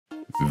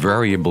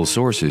Variable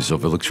sources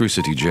of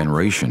electricity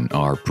generation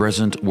are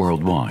present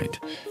worldwide.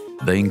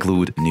 They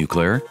include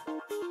nuclear,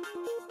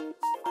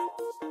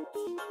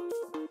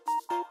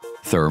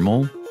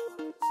 thermal,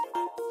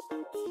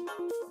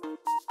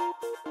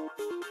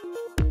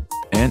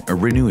 and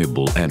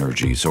renewable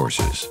energy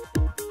sources.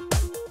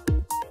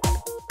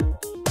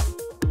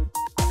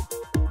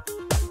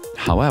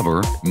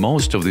 However,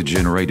 most of the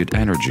generated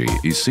energy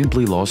is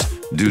simply lost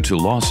due to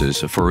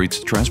losses for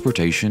its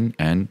transportation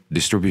and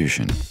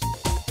distribution.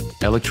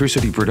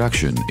 Electricity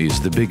production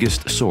is the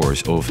biggest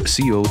source of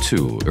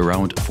CO2,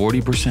 around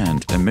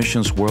 40%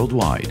 emissions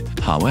worldwide.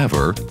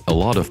 However, a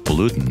lot of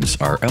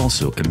pollutants are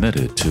also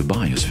emitted to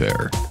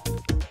biosphere.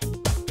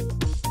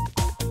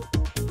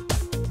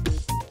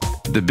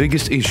 The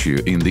biggest issue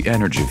in the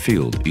energy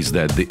field is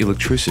that the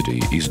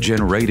electricity is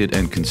generated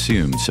and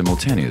consumed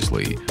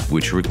simultaneously,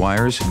 which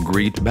requires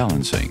grid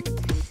balancing.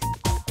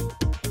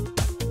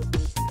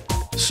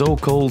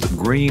 So-called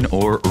green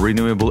or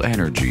renewable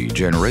energy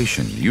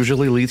generation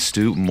usually leads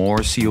to more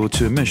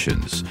CO2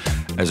 emissions,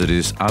 as it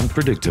is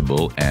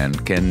unpredictable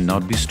and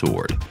cannot be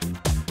stored.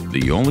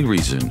 The only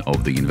reason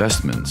of the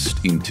investments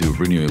into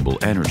renewable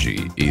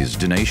energy is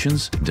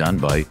donations done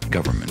by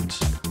governments.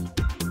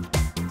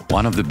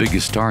 One of the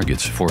biggest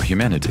targets for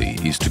humanity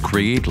is to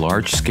create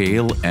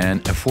large-scale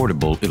and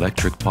affordable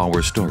electric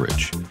power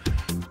storage.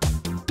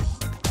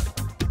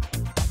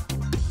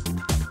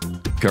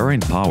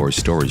 Current power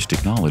storage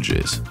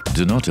technologies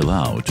do not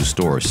allow to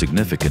store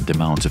significant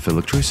amounts of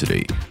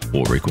electricity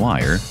or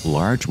require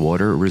large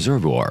water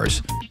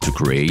reservoirs to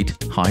create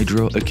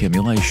hydro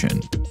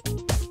accumulation.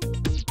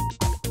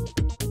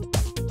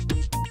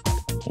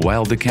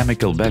 While the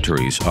chemical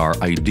batteries are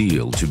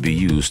ideal to be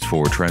used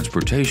for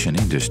transportation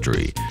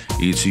industry,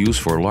 its use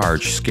for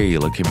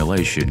large-scale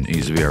accumulation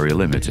is very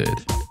limited.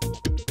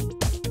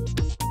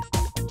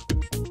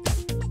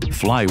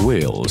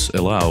 Flywheels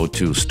allow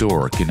to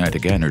store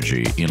kinetic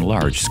energy in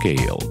large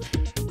scale.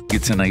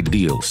 It's an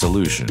ideal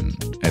solution,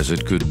 as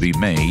it could be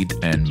made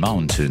and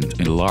mounted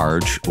in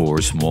large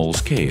or small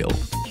scale.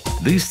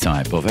 This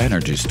type of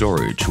energy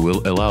storage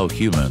will allow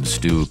humans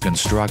to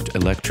construct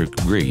electric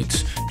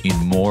grids in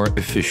more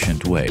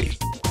efficient way.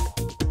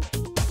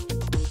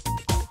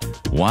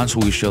 Once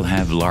we shall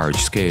have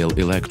large-scale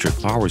electric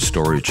power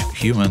storage,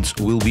 humans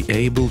will be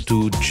able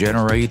to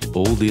generate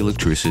all the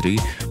electricity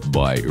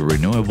by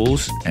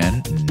renewables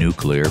and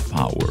nuclear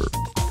power.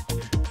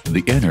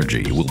 The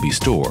energy will be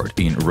stored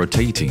in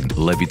rotating,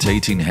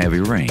 levitating heavy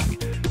ring.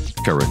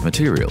 Current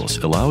materials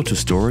allow to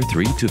store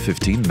 3 to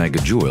 15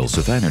 megajoules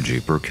of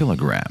energy per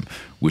kilogram,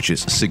 which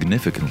is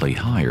significantly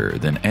higher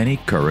than any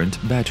current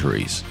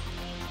batteries.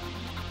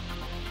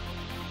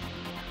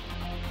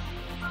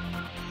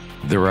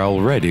 There are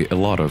already a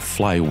lot of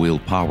flywheel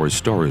power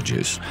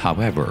storages,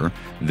 however,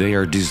 they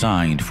are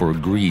designed for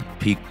grid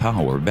peak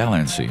power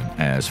balancing,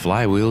 as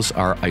flywheels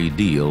are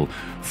ideal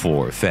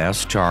for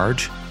fast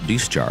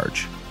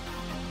charge-discharge.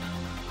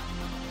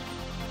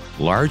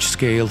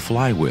 Large-scale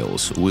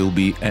flywheels will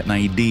be an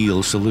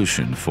ideal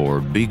solution for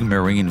big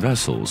marine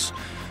vessels.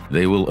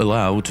 They will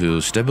allow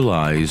to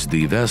stabilize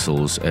the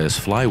vessels as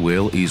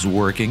flywheel is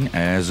working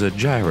as a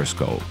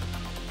gyroscope.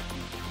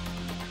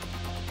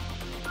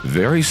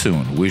 Very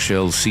soon we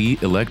shall see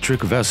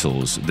electric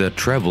vessels that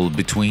travel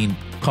between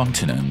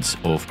continents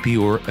of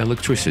pure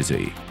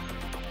electricity.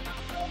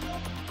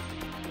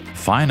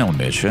 Final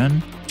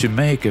mission: to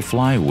make a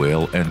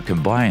flywheel and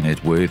combine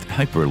it with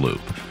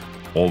Hyperloop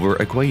over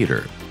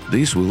equator.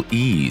 This will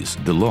ease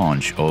the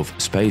launch of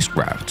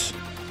spacecrafts.